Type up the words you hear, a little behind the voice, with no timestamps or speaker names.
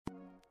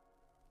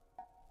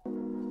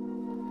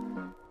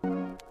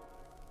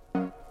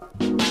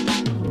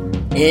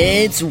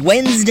It's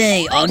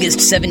Wednesday, August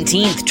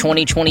 17th,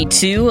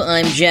 2022.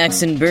 I'm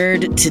Jackson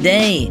Bird.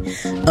 Today,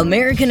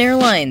 American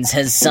Airlines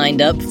has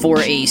signed up for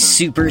a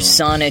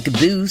supersonic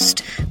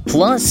boost,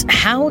 plus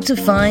how to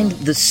find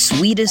the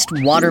sweetest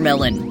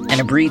watermelon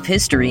and a brief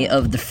history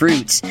of the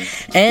fruits.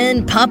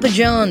 And Papa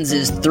John's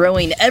is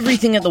throwing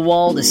everything at the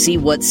wall to see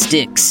what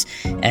sticks.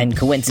 And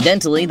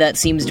coincidentally, that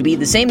seems to be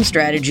the same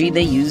strategy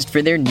they used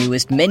for their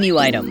newest menu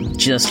item,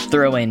 just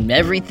throwing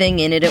everything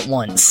in it at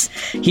once.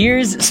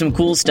 Here's some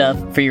cool stuff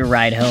for your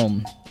ride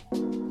home.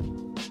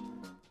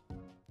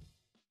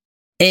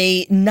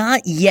 A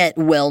not yet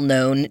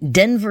well-known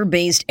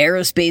Denver-based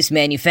aerospace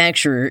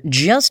manufacturer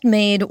just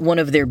made one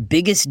of their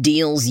biggest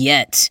deals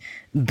yet.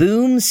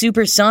 Boom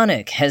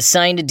Supersonic has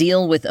signed a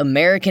deal with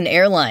American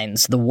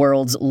Airlines, the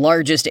world's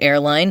largest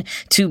airline,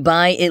 to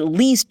buy at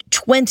least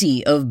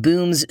 20 of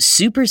Boom's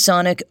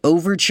supersonic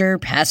Overture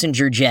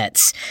passenger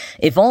jets.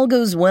 If all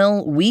goes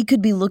well, we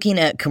could be looking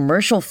at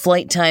commercial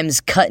flight times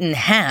cut in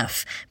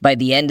half by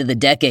the end of the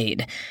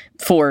decade.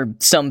 For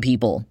some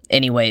people,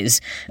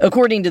 anyways.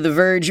 According to The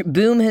Verge,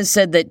 Boom has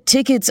said that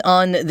tickets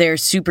on their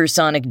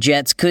supersonic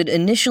jets could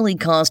initially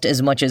cost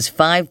as much as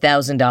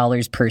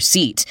 $5,000 per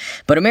seat,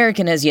 but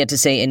American has yet to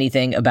say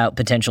anything about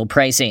potential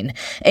pricing.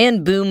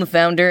 And Boom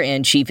founder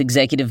and chief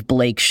executive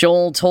Blake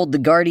Scholl told The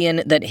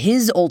Guardian that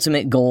his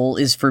ultimate goal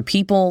is for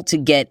people to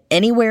get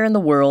anywhere in the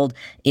world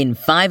in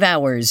 5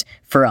 hours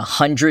for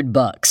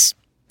 $100.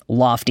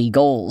 Lofty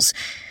goals.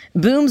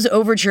 Boom's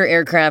Overture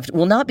aircraft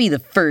will not be the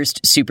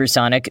first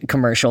supersonic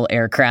commercial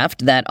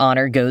aircraft. That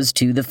honor goes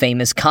to the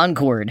famous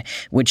Concorde,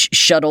 which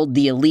shuttled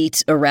the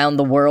elite around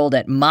the world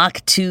at Mach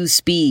 2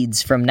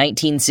 speeds from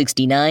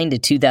 1969 to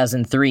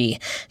 2003.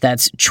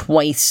 That's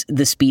twice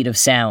the speed of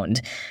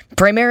sound.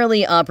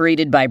 Primarily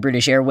operated by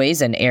British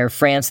Airways and Air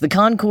France, the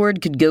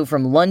Concorde could go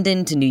from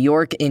London to New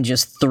York in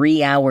just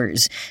 3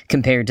 hours,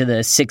 compared to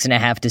the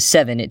 6.5 to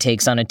 7 it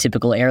takes on a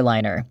typical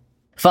airliner.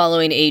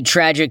 Following a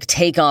tragic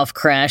takeoff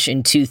crash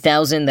in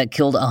 2000 that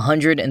killed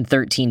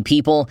 113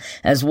 people,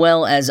 as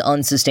well as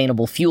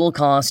unsustainable fuel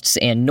costs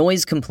and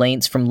noise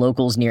complaints from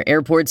locals near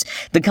airports,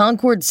 the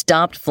Concorde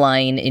stopped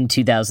flying in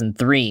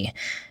 2003.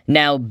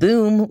 Now,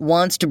 Boom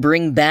wants to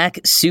bring back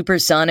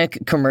supersonic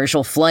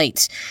commercial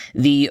flights.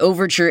 The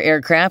Overture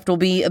aircraft will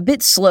be a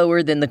bit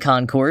slower than the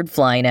Concorde,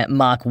 flying at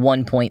Mach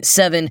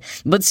 1.7,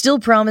 but still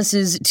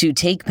promises to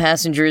take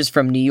passengers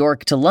from New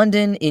York to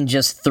London in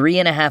just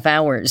 3.5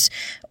 hours,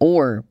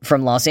 or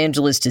from Los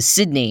Angeles to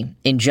Sydney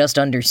in just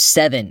under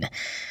 7.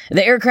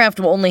 The aircraft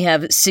will only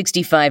have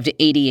 65 to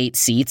 88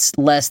 seats,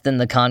 less than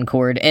the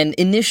Concorde, and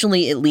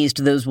initially at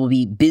least those will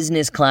be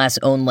business class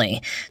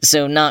only,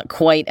 so not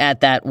quite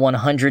at that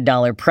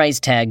 $100 price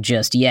tag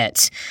just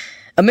yet.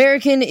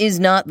 American is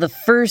not the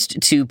first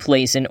to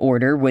place an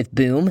order with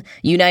Boom.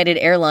 United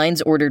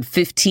Airlines ordered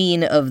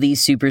 15 of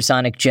these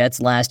supersonic jets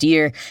last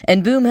year,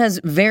 and Boom has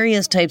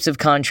various types of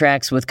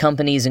contracts with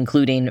companies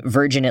including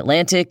Virgin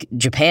Atlantic,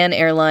 Japan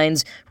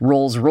Airlines,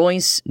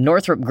 Rolls-Royce,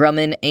 Northrop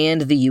Grumman,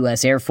 and the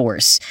U.S. Air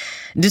Force.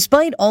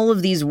 Despite all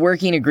of these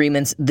working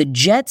agreements, the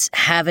jets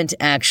haven't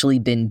actually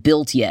been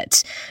built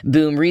yet.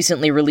 Boom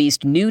recently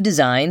released new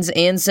designs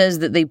and says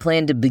that they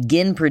plan to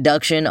begin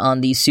production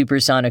on the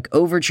supersonic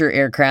Overture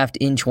aircraft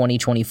in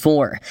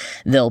 2024.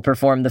 They'll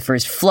perform the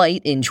first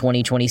flight in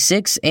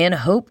 2026 and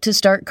hope to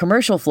start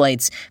commercial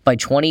flights by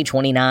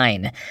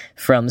 2029.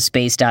 From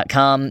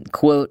Space.com,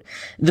 quote,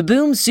 "The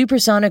Boom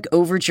Supersonic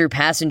Overture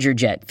passenger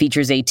jet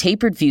features a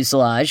tapered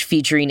fuselage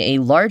featuring a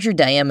larger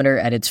diameter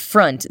at its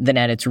front than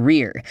at its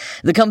rear.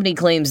 The company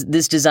claims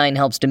this design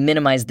helps to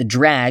minimize the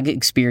drag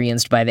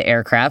experienced by the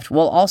aircraft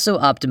while also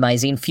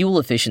optimizing fuel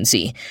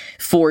efficiency.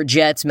 4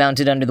 jets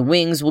mounted under the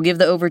wings will give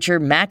the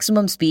Overture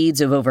maximum speeds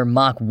of over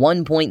Mach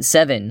 1.7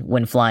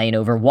 when flying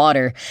over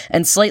water,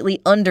 and slightly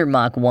under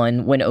Mach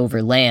 1 when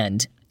over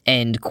land."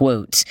 End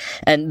quote.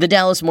 And the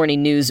Dallas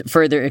Morning News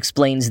further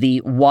explains the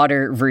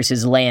water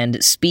versus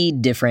land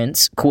speed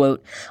difference.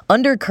 Quote,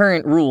 "Under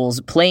current rules,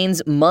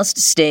 planes must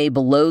stay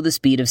below the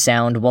speed of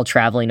sound while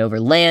traveling over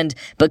land,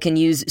 but can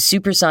use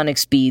supersonic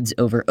speeds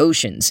over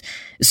oceans.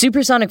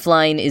 Supersonic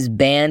flying is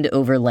banned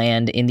over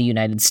land in the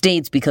United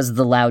States because of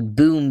the loud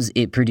booms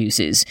it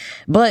produces.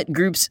 But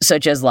groups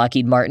such as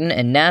Lockheed Martin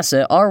and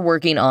NASA are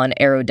working on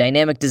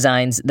aerodynamic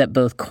designs that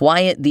both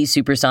quiet the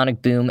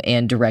supersonic boom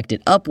and direct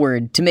it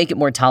upward to make it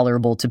more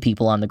tolerable to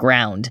people on the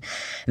ground.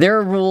 There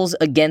are rules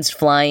against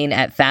flying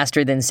at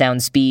faster than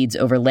sound speeds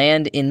over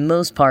land in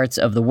most parts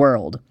of the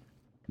world.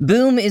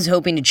 Boom is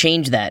hoping to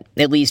change that,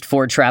 at least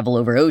for travel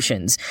over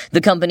oceans. The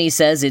company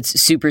says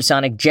its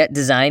supersonic jet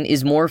design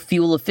is more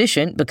fuel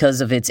efficient because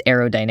of its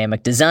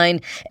aerodynamic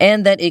design,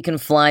 and that it can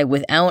fly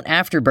without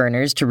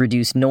afterburners to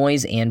reduce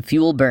noise and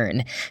fuel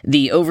burn.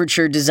 The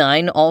Overture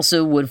design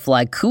also would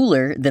fly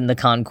cooler than the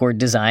Concorde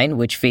design,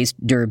 which faced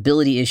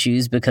durability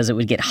issues because it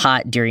would get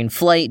hot during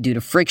flight due to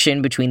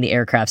friction between the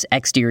aircraft's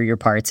exterior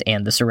parts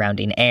and the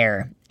surrounding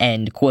air.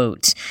 End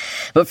quote.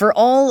 But for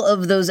all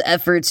of those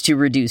efforts to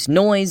reduce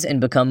noise and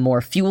become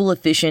more fuel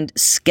efficient,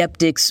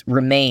 skeptics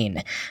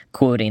remain.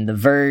 Quoting The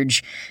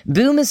Verge,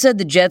 Boom has said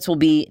the jets will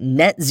be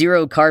net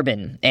zero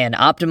carbon and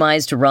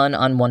optimized to run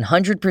on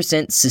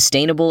 100%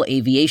 sustainable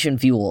aviation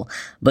fuel.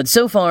 But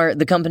so far,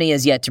 the company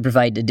has yet to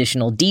provide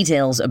additional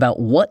details about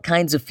what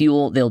kinds of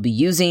fuel they'll be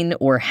using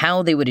or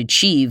how they would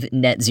achieve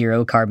net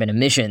zero carbon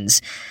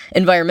emissions.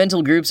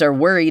 Environmental groups are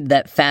worried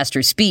that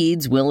faster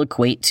speeds will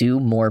equate to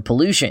more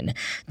pollution.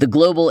 The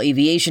global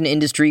aviation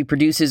industry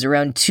produces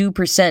around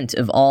 2%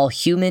 of all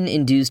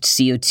human-induced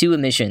CO2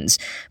 emissions,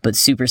 but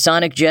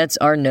supersonic jets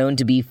are known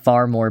to be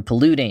far more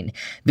polluting.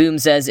 Boom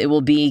says it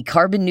will be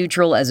carbon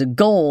neutral as a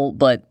goal,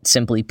 but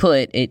simply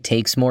put, it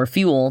takes more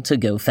fuel to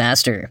go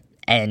faster.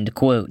 End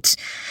quote.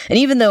 And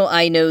even though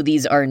I know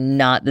these are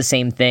not the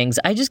same things,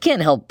 I just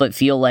can't help but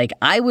feel like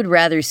I would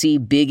rather see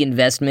big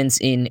investments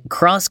in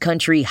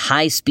cross-country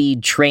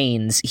high-speed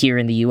trains here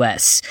in the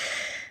US.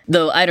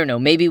 Though, I don't know,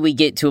 maybe we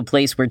get to a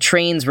place where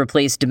trains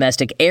replace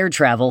domestic air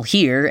travel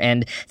here,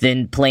 and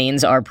then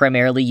planes are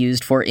primarily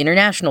used for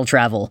international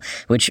travel,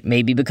 which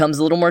maybe becomes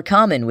a little more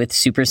common with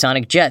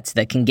supersonic jets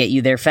that can get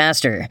you there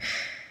faster.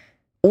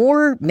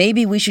 Or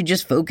maybe we should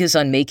just focus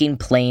on making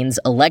planes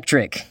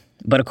electric.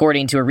 But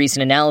according to a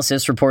recent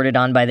analysis reported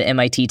on by the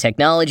MIT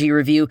Technology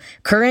Review,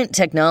 current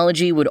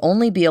technology would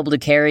only be able to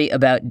carry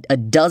about a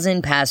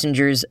dozen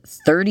passengers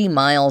 30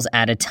 miles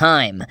at a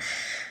time.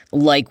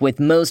 Like with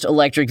most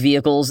electric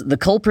vehicles, the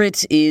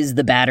culprit is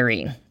the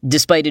battery.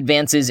 Despite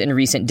advances in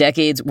recent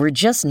decades, we're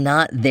just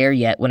not there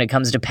yet when it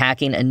comes to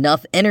packing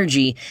enough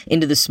energy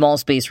into the small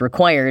space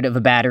required of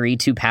a battery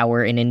to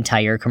power an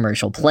entire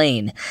commercial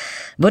plane.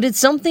 But it's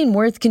something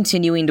worth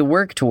continuing to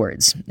work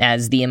towards.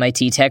 As the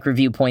MIT Tech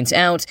Review points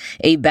out,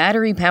 a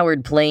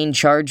battery-powered plane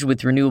charged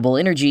with renewable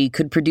energy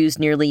could produce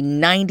nearly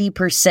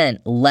 90%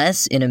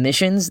 less in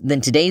emissions than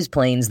today's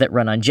planes that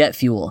run on jet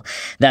fuel.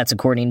 That's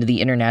according to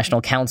the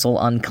International Council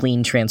on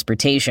Clean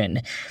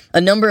Transportation. A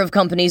number of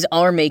companies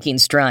are making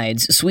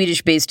strides.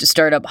 Swedish-based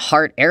startup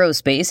Heart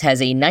Aerospace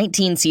has a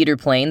 19-seater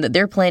plane that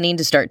they're planning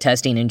to start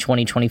testing in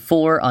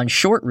 2024 on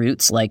short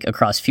routes like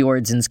across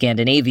fjords in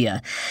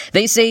Scandinavia.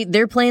 They say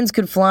their planes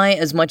could fly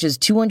as much as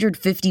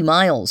 250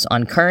 miles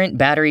on current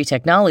battery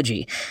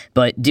technology,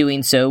 but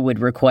doing so would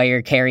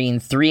require carrying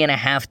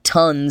 3.5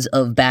 tons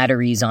of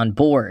batteries on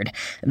board,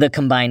 the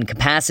combined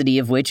capacity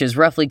of which is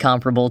roughly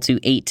comparable to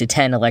 8 to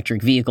 10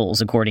 electric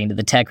vehicles, according to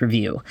the Tech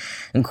Review.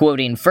 And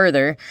quoting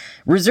further,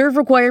 reserve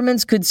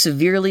requirements could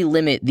severely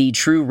limit the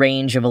true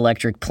range of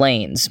electric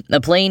planes.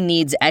 A plane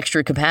needs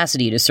extra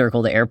capacity to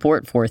circle the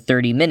airport for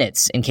 30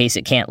 minutes in case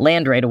it can't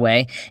land right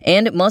away,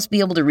 and it must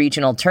be able to reach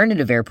an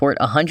alternative airport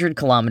 100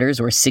 kilometers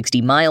or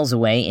 60 miles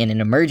away in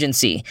an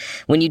emergency.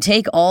 When you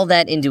take all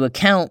that into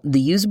account, the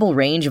usable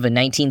range of a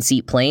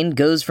 19-seat plane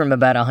goes from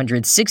about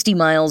 160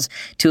 miles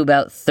to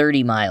about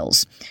 30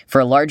 miles. For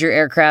a larger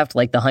aircraft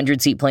like the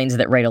 100-seat planes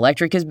that Wright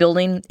Electric is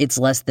building, it's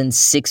less than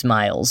 6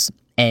 miles.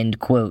 End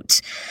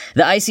quote.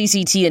 The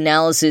ICCT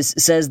analysis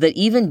says that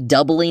even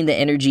doubling the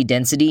energy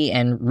density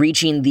and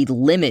reaching the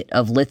limit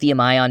of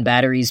lithium-ion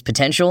batteries'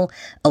 potential,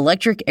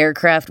 electric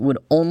aircraft would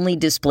only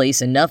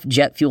displace enough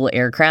jet fuel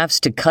aircrafts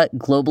to cut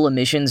global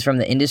emissions from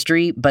the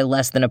industry by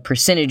less than a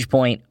percentage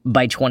point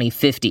by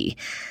 2050.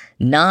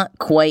 Not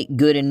quite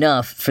good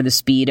enough for the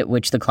speed at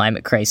which the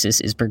climate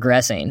crisis is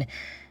progressing.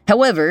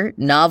 However,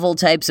 novel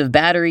types of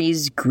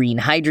batteries, green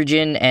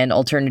hydrogen, and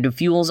alternative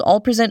fuels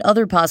all present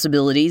other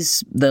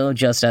possibilities, though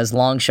just as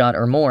long shot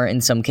or more in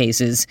some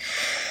cases.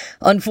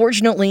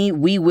 Unfortunately,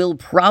 we will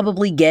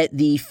probably get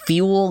the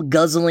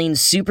fuel-guzzling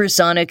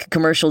supersonic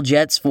commercial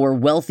jets for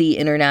wealthy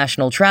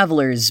international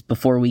travelers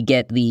before we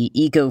get the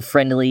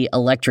eco-friendly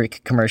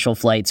electric commercial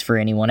flights for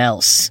anyone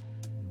else.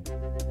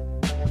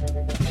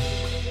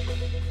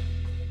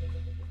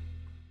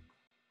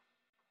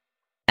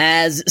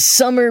 As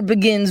summer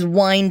begins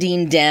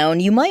winding down,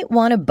 you might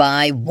want to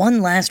buy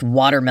one last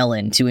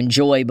watermelon to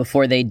enjoy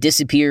before they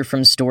disappear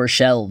from store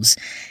shelves.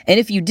 And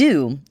if you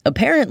do,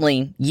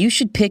 apparently you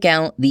should pick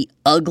out the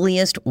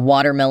ugliest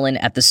watermelon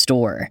at the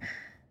store.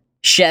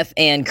 Chef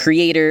and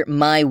creator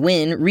Mai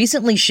Win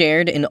recently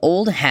shared an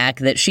old hack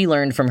that she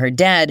learned from her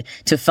dad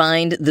to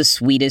find the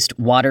sweetest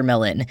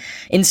watermelon.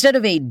 Instead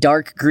of a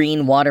dark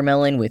green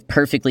watermelon with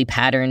perfectly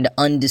patterned,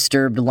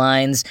 undisturbed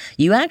lines,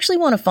 you actually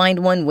want to find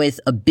one with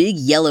a big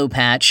yellow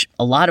patch,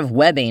 a lot of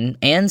webbing,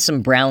 and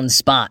some brown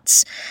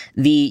spots.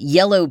 The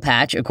yellow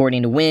patch,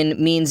 according to Win,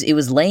 means it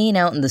was laying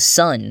out in the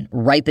sun,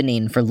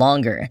 ripening for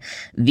longer.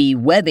 The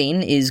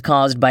webbing is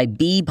caused by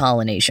bee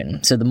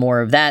pollination, so the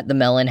more of that the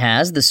melon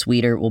has, the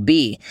sweeter it will be.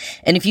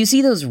 And if you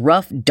see those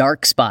rough,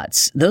 dark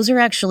spots, those are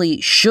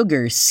actually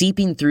sugar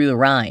seeping through the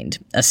rind,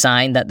 a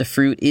sign that the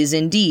fruit is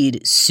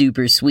indeed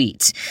super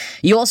sweet.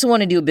 You also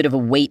want to do a bit of a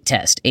weight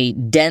test. A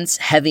dense,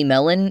 heavy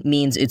melon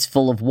means it's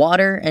full of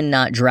water and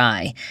not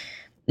dry.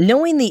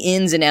 Knowing the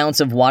ins and outs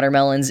of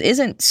watermelons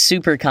isn't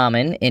super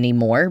common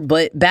anymore,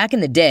 but back in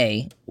the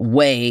day,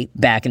 way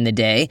back in the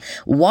day,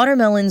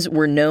 watermelons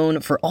were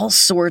known for all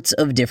sorts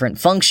of different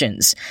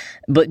functions,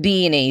 but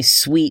being a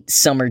sweet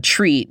summer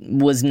treat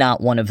was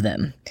not one of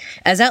them.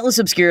 As Atlas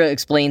Obscura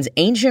explains,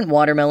 ancient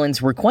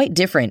watermelons were quite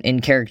different in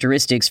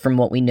characteristics from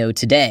what we know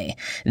today.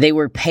 They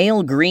were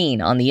pale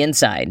green on the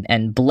inside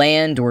and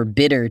bland or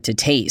bitter to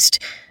taste.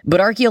 But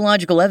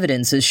archaeological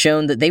evidence has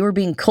shown that they were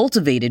being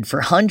cultivated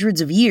for hundreds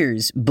of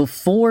years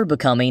before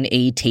becoming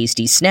a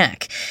tasty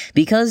snack,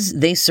 because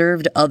they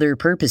served other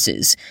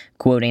purposes.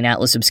 Quoting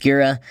Atlas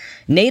Obscura,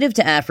 "Native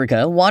to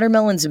Africa,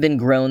 watermelons have been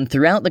grown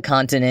throughout the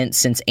continent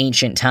since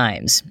ancient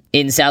times.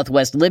 In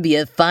southwest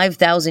Libya,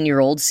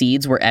 5,000-year-old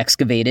seeds were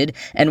excavated,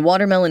 and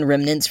watermelon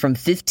remnants from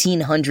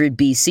 1500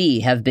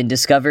 BC have been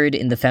discovered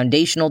in the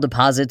foundational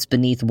deposits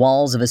beneath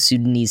walls of a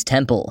Sudanese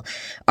temple.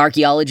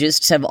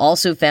 Archaeologists have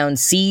also found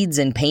seeds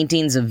and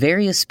paintings of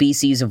various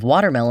species of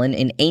watermelon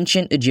in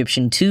ancient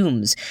Egyptian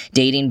tombs,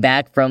 dating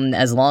back from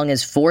as long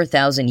as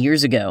 4,000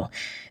 years ago.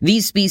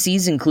 These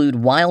species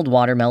include wild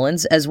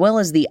watermelons, as well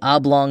as the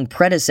oblong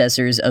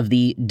predecessors of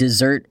the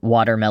dessert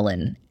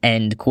watermelon."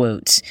 End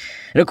quote.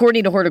 And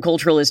according to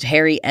horticulturalist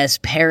Harry S.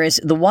 Paris,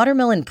 the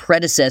watermelon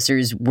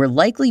predecessors were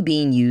likely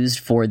being used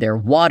for their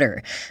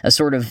water, a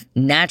sort of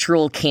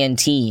natural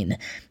canteen.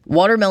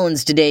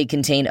 Watermelons today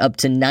contain up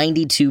to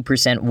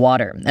 92%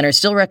 water and are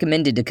still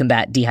recommended to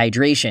combat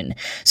dehydration,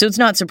 so it's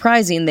not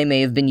surprising they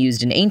may have been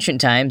used in ancient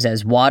times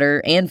as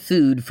water and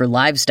food for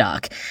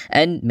livestock,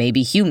 and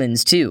maybe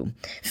humans too.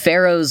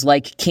 Pharaohs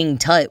like King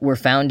Tut were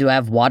found to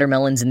have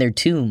watermelons in their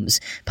tombs,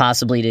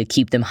 possibly to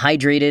keep them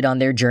hydrated on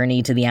their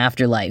journey to the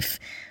afterlife.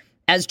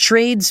 As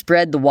trade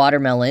spread the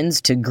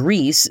watermelons to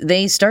Greece,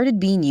 they started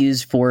being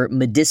used for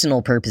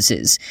medicinal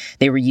purposes.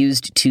 They were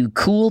used to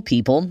cool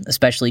people,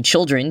 especially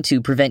children, to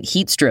prevent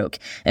heat stroke,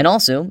 and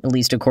also, at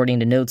least according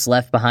to notes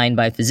left behind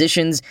by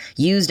physicians,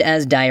 used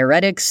as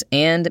diuretics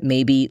and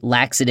maybe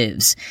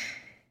laxatives.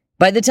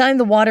 By the time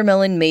the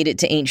watermelon made it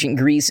to ancient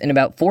Greece in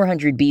about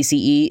 400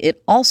 BCE,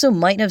 it also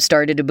might have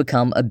started to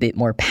become a bit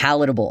more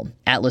palatable.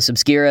 Atlas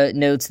Obscura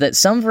notes that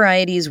some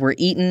varieties were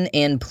eaten,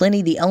 and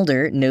Pliny the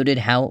Elder noted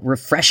how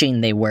refreshing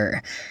they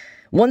were.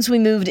 Once we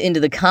moved into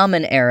the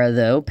Common Era,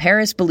 though,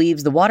 Paris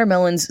believes the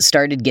watermelons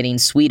started getting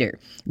sweeter,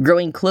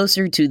 growing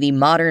closer to the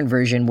modern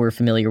version we're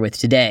familiar with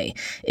today,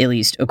 at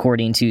least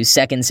according to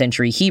 2nd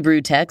century Hebrew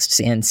texts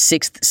and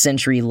 6th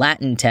century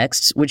Latin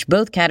texts, which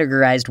both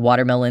categorized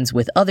watermelons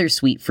with other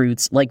sweet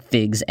fruits like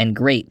figs and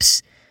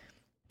grapes.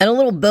 And a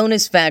little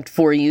bonus fact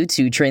for you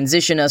to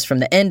transition us from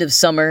the end of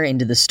summer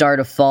into the start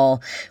of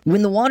fall.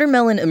 When the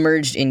watermelon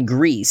emerged in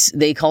Greece,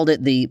 they called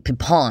it the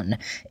pipon.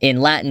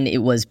 In Latin,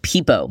 it was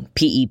pepo,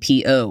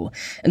 P-E-P-O.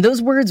 And those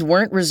words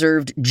weren't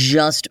reserved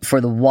just for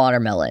the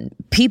watermelon.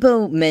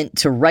 Pepo meant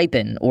to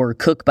ripen or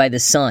cook by the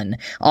sun,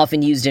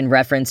 often used in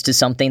reference to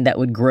something that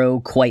would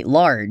grow quite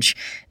large.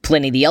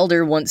 Pliny the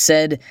Elder once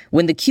said,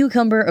 "When the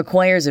cucumber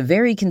acquires a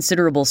very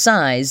considerable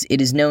size,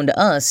 it is known to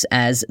us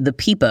as the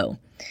pepo."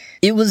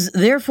 It was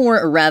therefore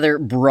a rather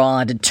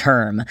broad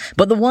term,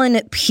 but the one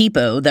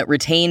pepo that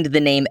retained the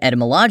name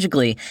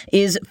etymologically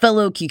is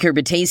fellow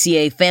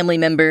Cucurbitaceae family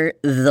member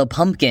the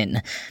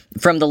pumpkin.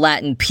 From the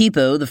Latin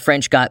pepo, the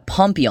French got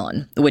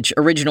pompion, which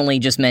originally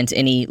just meant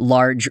any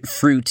large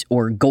fruit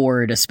or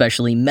gourd,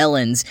 especially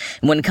melons.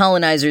 When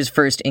colonizers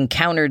first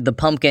encountered the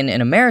pumpkin in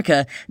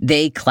America,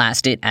 they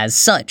classed it as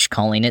such,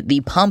 calling it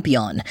the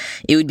pompion.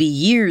 It would be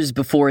years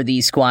before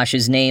the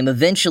squash's name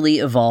eventually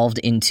evolved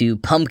into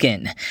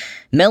pumpkin.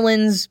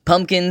 Melons,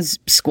 pumpkins,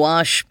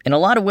 squash, in a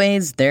lot of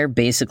ways, they're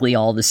basically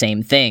all the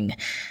same thing.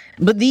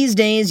 But these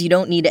days, you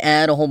don't need to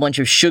add a whole bunch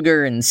of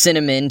sugar and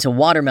cinnamon to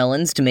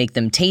watermelons to make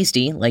them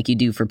tasty, like you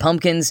do for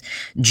pumpkins.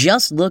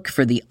 Just look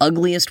for the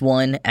ugliest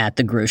one at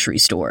the grocery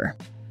store.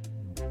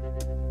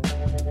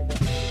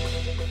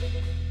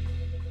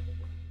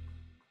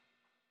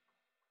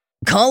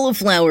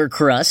 Cauliflower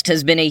crust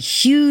has been a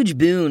huge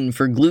boon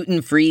for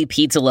gluten-free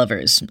pizza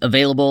lovers,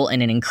 available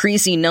in an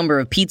increasing number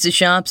of pizza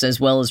shops as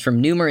well as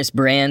from numerous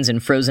brands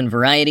and frozen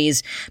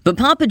varieties, but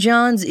Papa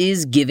John's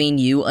is giving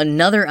you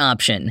another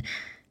option.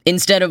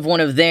 Instead of one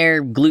of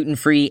their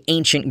gluten-free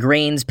ancient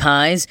grains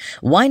pies,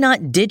 why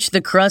not ditch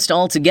the crust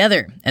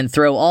altogether and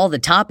throw all the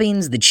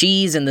toppings, the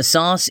cheese, and the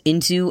sauce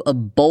into a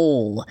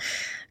bowl?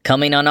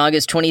 Coming on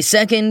August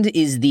 22nd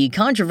is the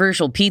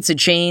controversial pizza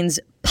chain's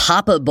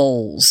Papa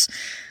Bowls.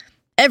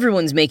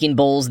 Everyone's making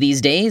bowls these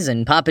days,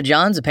 and Papa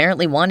John's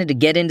apparently wanted to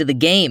get into the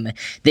game.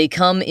 They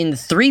come in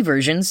 3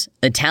 versions: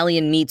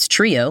 Italian meats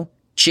trio,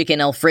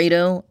 chicken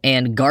Alfredo,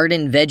 and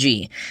garden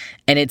veggie.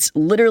 And it's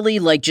literally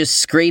like just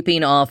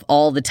scraping off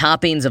all the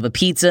toppings of a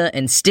pizza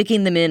and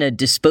sticking them in a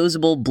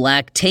disposable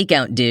black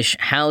takeout dish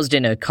housed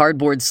in a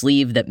cardboard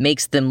sleeve that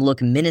makes them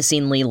look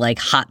menacingly like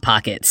Hot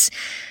Pockets.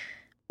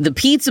 The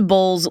pizza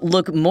bowls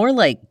look more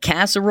like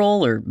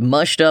casserole or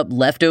mushed up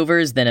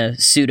leftovers than a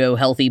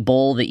pseudo-healthy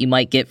bowl that you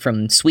might get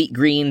from Sweet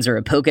Greens or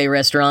a poke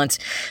restaurant.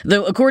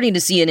 Though, according to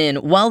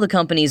CNN, while the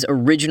company's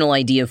original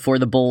idea for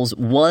the bowls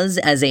was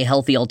as a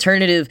healthy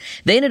alternative,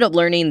 they ended up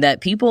learning that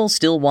people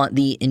still want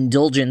the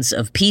indulgence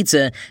of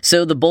pizza,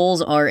 so the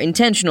bowls are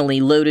intentionally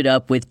loaded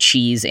up with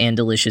cheese and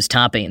delicious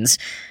toppings.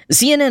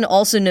 CNN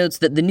also notes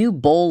that the new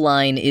bowl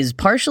line is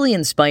partially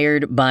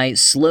inspired by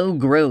slow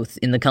growth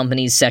in the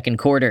company's second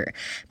quarter.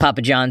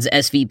 Papa John's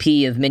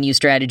SVP of Menu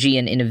Strategy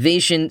and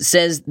Innovation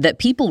says that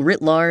people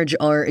writ large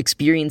are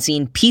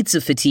experiencing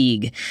pizza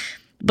fatigue.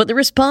 But the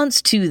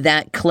response to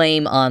that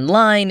claim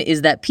online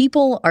is that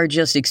people are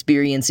just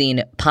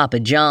experiencing Papa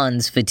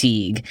John's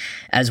fatigue.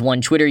 As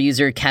one Twitter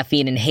user,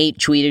 Caffeine and Hate,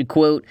 tweeted,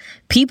 quote,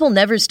 "People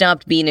never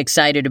stopped being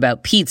excited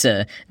about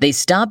pizza. They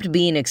stopped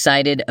being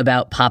excited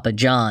about Papa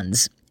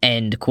John's."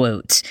 End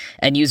quote.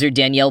 And user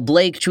Danielle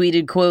Blake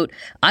tweeted, quote,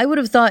 "I would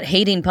have thought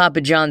hating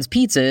Papa John's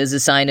pizza is a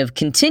sign of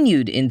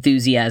continued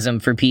enthusiasm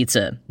for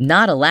pizza,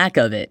 not a lack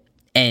of it."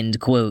 End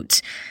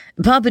quote.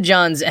 Papa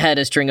John's had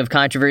a string of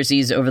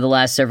controversies over the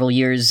last several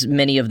years,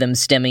 many of them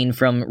stemming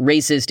from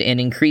racist and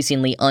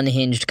increasingly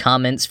unhinged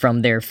comments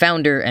from their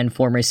founder and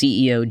former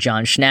CEO,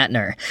 John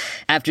Schnattner.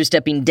 After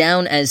stepping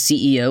down as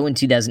CEO in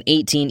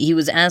 2018, he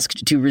was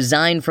asked to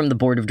resign from the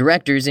board of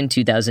directors in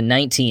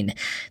 2019.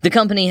 The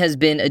company has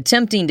been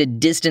attempting to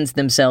distance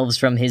themselves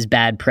from his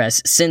bad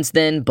press since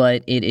then,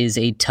 but it is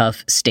a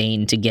tough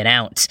stain to get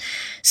out.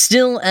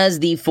 Still, as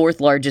the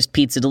fourth largest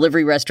pizza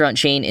delivery restaurant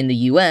chain in the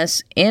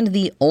U.S. and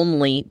the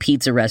only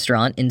pizza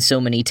restaurant in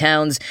so many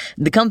towns,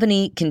 the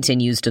company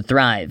continues to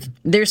thrive.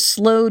 Their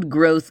slowed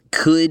growth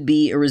could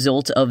be a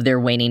result of their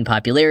waning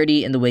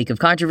popularity in the wake of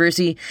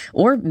controversy,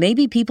 or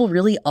maybe people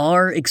really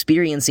are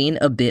experiencing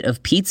a bit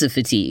of pizza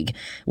fatigue.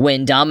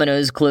 When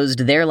Domino's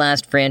closed their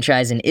last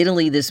franchise in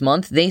Italy this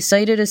month, they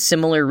cited a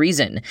similar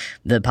reason.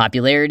 The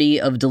popularity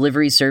of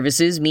delivery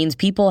services means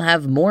people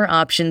have more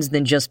options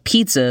than just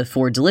pizza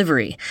for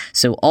delivery,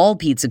 so all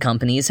pizza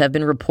companies have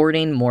been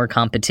reporting more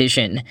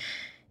competition.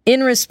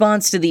 In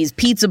response to these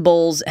pizza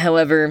bowls,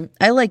 however,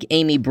 I like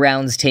Amy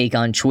Brown's take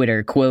on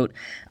Twitter, quote,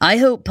 "I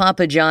hope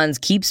Papa John's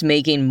keeps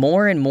making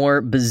more and more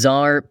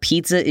bizarre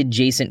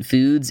pizza-adjacent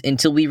foods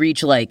until we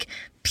reach, like,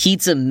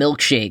 pizza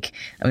milkshake.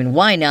 I mean,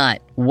 why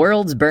not?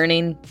 World's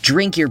burning,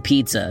 drink your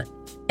pizza."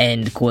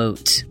 End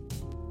quote.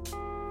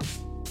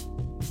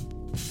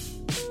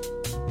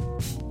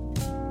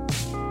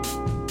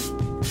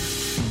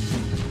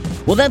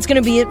 Well, that's going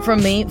to be it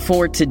from me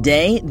for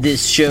today.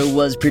 This show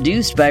was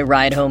produced by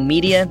Ride Home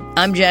Media.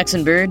 I'm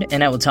Jackson Bird,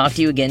 and I will talk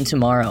to you again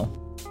tomorrow.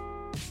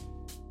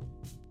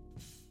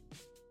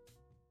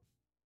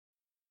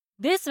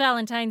 This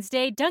Valentine's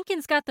Day,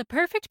 Dunkin's got the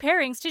perfect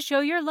pairings to show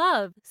your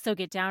love. So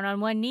get down on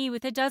one knee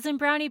with a dozen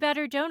brownie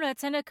batter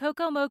donuts and a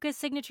cocoa mocha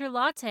signature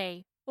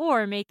latte.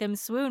 Or make them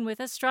swoon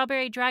with a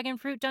strawberry dragon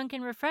fruit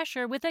Dunkin'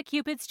 refresher with a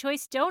Cupid's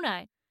Choice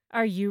donut.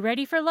 Are you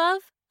ready for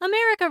love?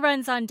 America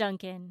runs on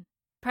Dunkin'.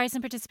 Price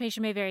and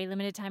participation may vary.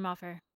 Limited time offer.